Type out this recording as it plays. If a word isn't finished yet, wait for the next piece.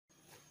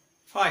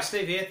Hi,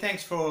 Steve here.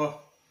 Thanks for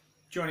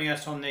joining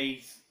us on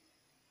the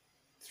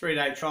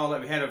 3-day trial that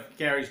we had of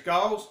Gary's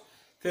goals.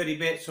 30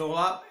 bets all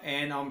up,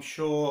 and I'm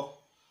sure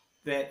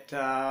that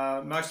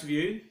most of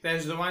you,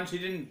 those are the ones who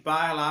didn't bail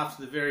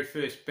after the very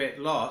first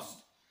bet lost,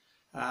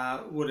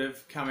 would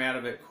have come out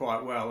of it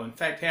quite well. In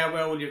fact, how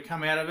well would you have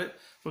come out of it?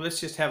 Well, let's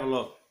just have a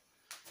look.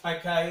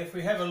 Okay, if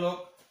we have a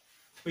look,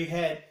 we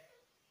had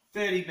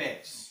 30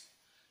 bets.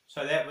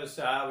 So that was,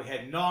 we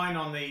had 9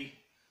 on the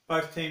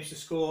both teams to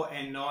score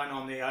and 9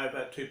 on the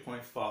over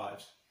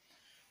 2.5s.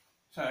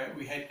 So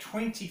we had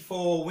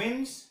 24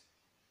 wins.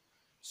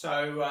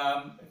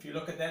 So if you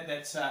look at that,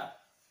 that's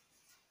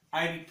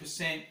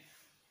 80%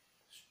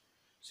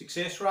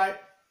 success rate.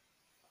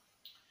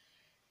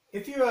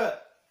 If you are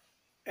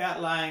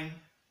outlaying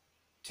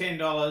 $10,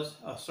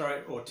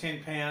 or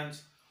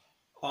 £10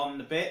 on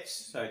the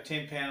bets, so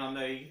 £10 on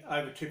the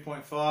over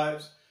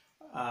 2.5s,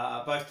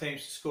 both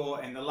teams to score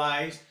and the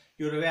lays,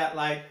 you would have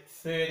outlaid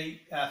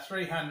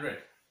 300,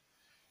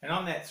 and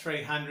on that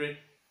 300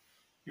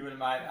 you would have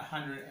made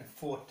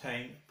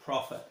 114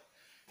 profit.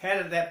 How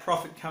did that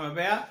profit come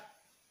about?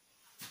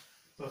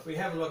 Well, if we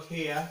have a look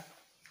here,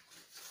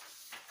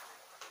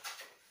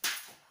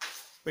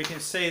 we can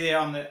see there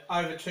on the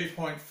over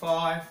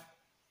 2.5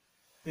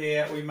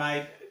 there we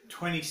made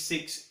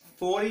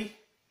 26.40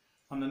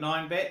 on the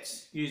 9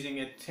 bets using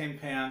a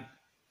 £10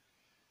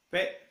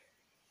 bet,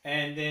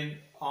 and then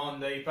on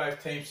the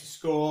both teams to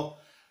score,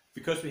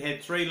 because we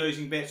had 3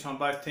 losing bets on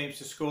both teams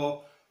to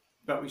score,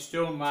 but we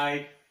still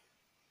made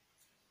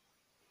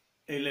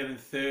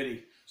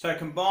 11.30. So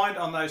combined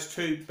on those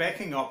 2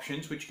 backing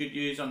options, which you could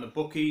use on the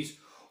bookies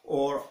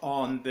or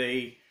on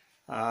the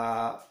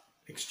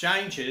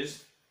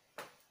exchanges,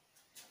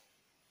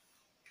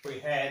 we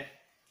had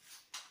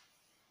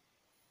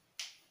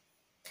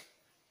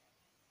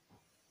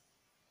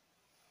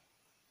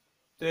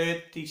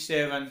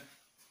 $37.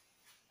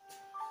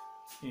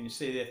 You can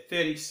see there,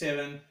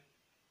 $37.70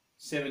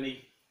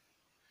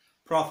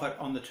 profit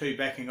on the 2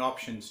 backing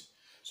options.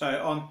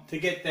 So to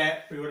get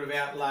that, we would have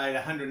outlaid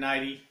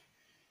 180.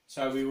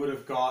 So we would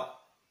have got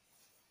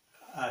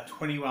a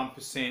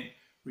 21%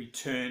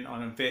 return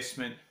on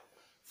investment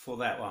for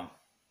that one.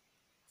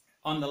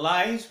 On the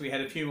lays, we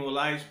had a few more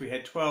lays. We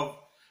had 12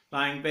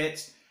 laying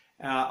bets,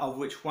 of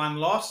which 1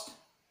 lost,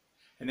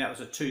 and that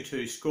was a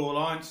 2-2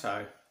 scoreline.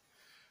 So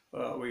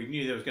we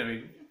knew there was going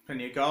to be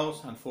plenty of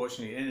goals.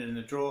 Unfortunately, it ended in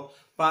a draw,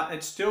 but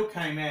it still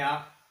came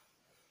out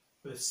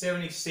with a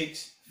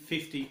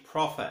 $76.50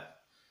 profit.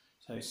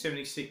 So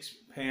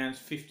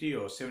 £76.50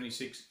 or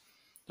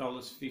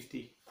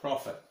 $76.50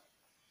 profit.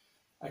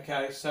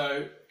 Okay,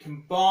 so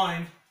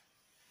combined,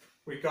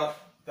 we got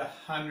the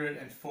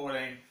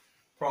 114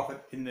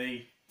 profit in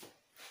the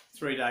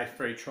 3-day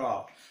free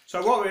trial.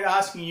 So what we're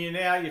asking you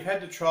now, you've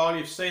had the trial,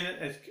 you've seen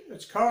it,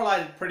 it's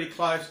correlated pretty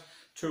close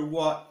to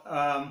what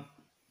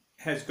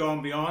has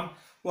gone beyond.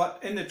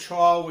 What in the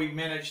trial we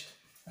managed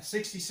a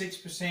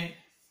 66%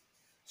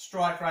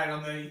 strike rate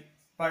on the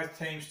both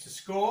teams to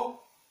score,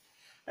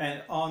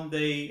 and on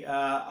the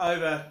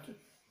over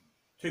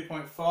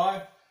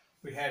 2.5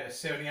 we had a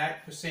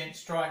 78%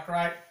 strike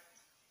rate,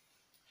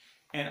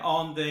 and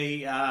on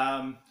the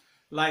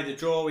lay the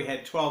draw we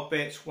had 12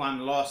 bets,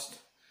 1 lost,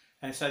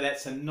 and so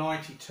that's a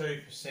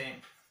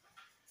 92%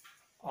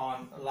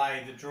 on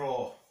lay the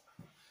draw.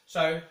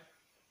 So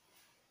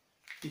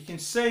you can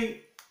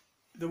see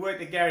the work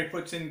that Gary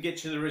puts in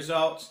gets you the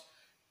results.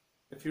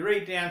 If you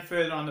read down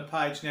further on the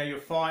page now, you'll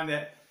find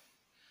that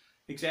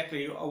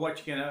exactly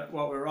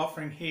what we're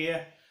offering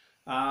here.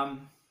 I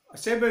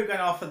said we were going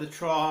to offer the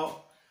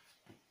trial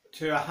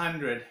to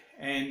 100,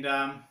 and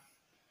I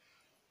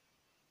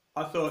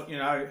thought, you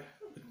know,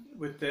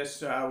 with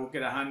this we'll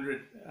get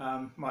 100,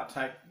 might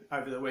take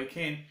over the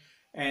weekend,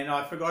 and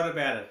I forgot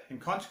about it,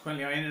 and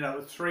consequently I ended up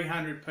with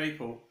 300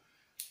 people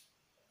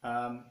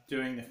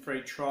doing the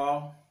free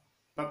trial.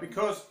 But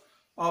because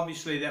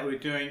obviously that we're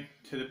doing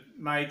to the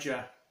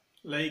major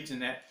leagues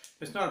and that,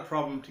 it's not a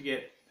problem to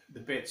get the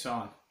bets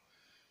on.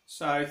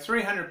 So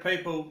 300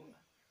 people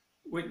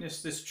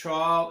witnessed this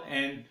trial,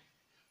 and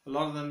a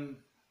lot of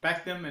them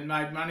backed them and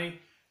made money.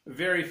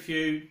 Very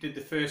few did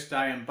the first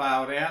day and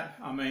bailed out.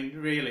 I mean,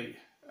 really,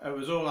 it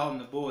was all on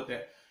the board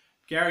that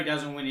Gary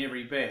doesn't win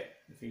every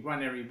bet. If he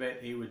won every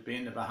bet, he would be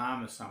in the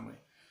Bahamas somewhere.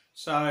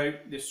 So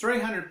there's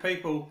 300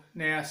 people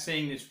now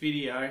seeing this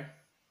video,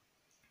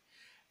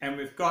 and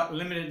we've got a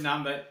limited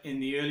number in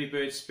the early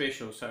bird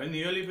special. So in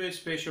the early bird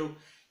special,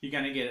 you're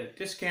going to get a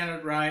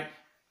discounted rate.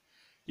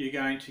 You're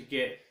going to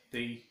get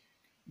the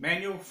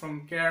manual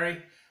from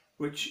Gary,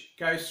 which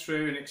goes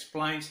through and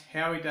explains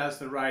how he does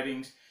the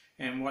ratings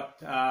and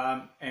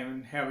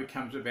and how he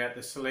comes about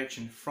the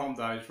selection from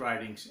those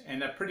ratings. And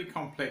they're pretty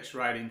complex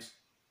ratings,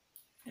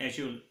 as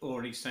you've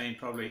already seen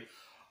probably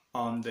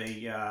on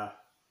the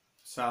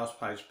sales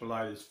page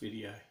below this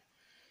video.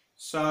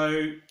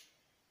 So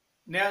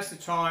now's the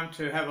time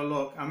to have a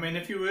look. I mean,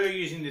 if you were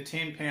using the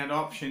 £10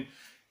 option,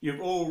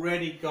 you've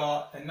already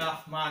got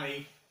enough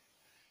money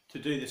to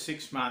do the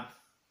 6-month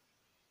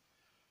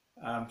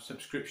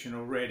subscription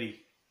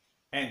already,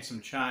 and some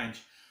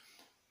change.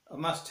 I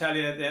must tell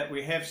you that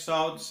we have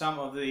sold some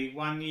of the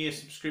 1-year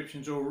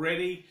subscriptions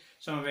already.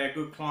 Some of our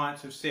good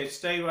clients have said,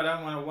 Steve, I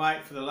don't want to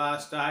wait for the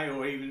last day,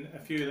 or even a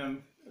few of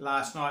them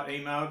last night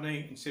emailed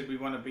me and said we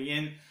want to be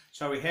in.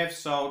 So we have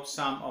sold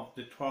some of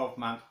the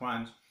 12-month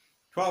ones.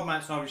 12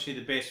 months obviously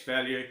the best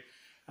value.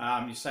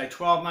 You say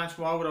 12 months,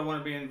 why would I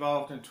want to be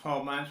involved in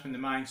 12 months when the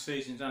main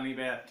season's only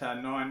about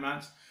 9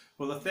 months?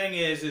 Well, the thing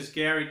is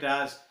Gary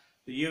does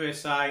the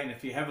USA, and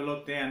if you have a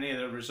look down there,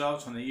 the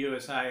results on the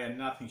USA are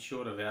nothing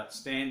short of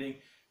outstanding. And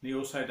he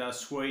also does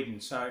Sweden.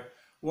 So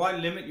why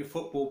limit your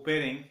football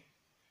betting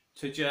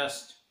to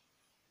just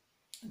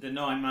the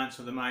 9 months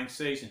of the main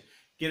season?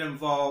 Get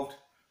involved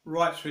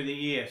right through the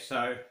year.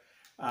 So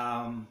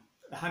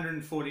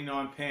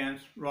 £149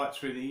 right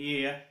through the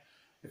year.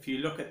 If you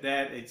look at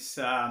that, it's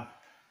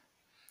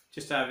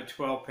just over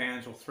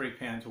 £12 or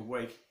 £3 a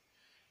week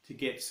to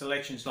get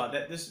selections like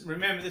that.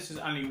 Remember, this is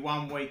only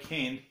one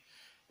weekend,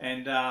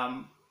 and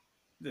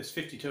there's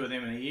 52 of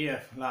them in a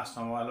year last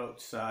time I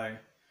looked. So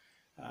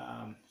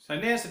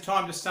now's the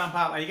time to stump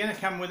up. Are you going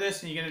to come with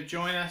us and you're going to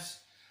join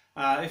us?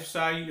 If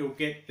so, you'll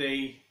get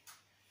the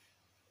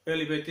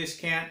early bird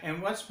discount,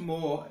 and what's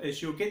more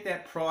is you'll get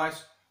that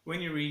price when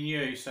you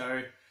renew.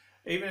 So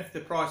even if the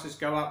prices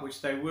go up,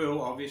 which they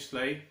will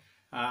obviously,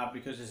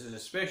 because this is a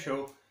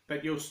special,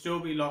 but you'll still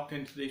be locked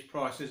into these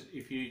prices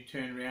if you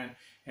turn around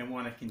and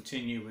want to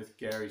continue with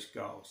Gary's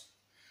goals.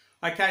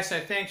 Okay, so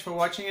thanks for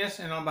watching us,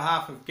 and on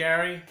behalf of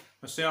Gary,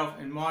 myself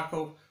and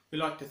Michael, we'd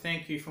like to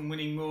thank you for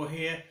winning more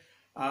here,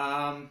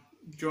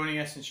 joining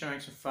us and showing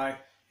some faith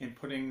and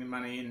putting the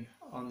money in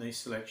on these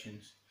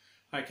selections.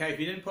 Okay, if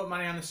you didn't put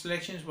money on the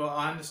selections, well,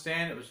 I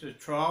understand it was a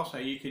trial, so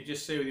you could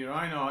just see with your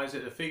own eyes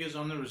that the figures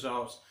on the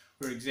results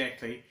were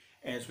exactly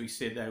as we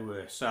said they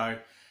were. So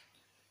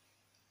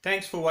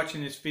thanks for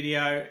watching this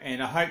video,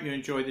 and I hope you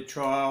enjoyed the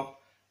trial.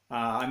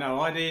 I know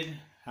I did.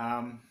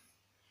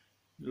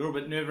 A little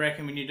bit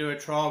nerve-wracking when you do a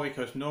trial,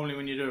 because normally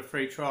when you do a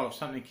free trial, if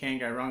something can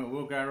go wrong, it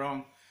will go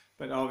wrong.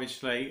 But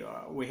obviously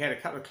we had a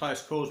couple of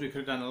close calls. We could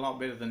have done a lot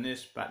better than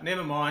this, but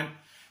never mind.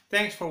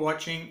 Thanks for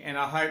watching, and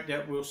I hope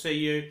that we'll see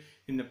you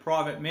in the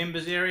private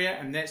members area,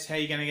 and that's how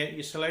you're going to get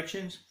your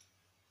selections.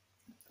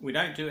 We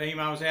don't do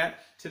emails out.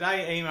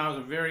 Today emails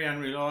are very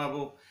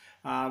unreliable.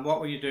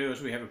 What we do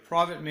is we have a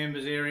private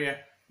members area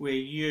where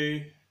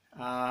you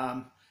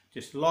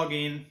just log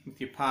in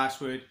with your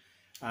password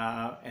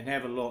and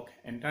have a look.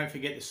 And don't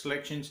forget, the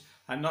selections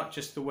are not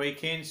just the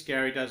weekends.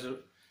 Gary does it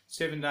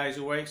 7 days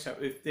a week, so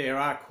if there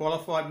are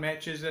qualified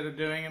matches that are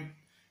doing them,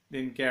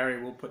 then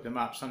Gary will put them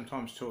up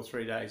sometimes 2 or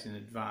 3 days in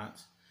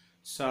advance.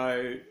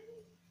 So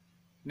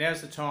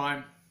now's the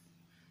time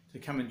to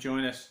come and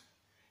join us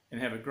and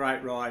have a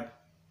great ride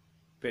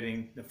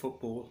betting the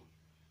football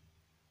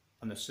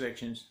on the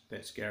selections.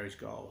 That's Gary's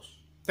goals.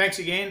 Thanks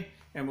again,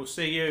 and we'll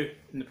see you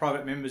in the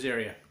private members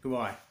area.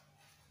 Goodbye.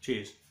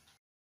 Cheers.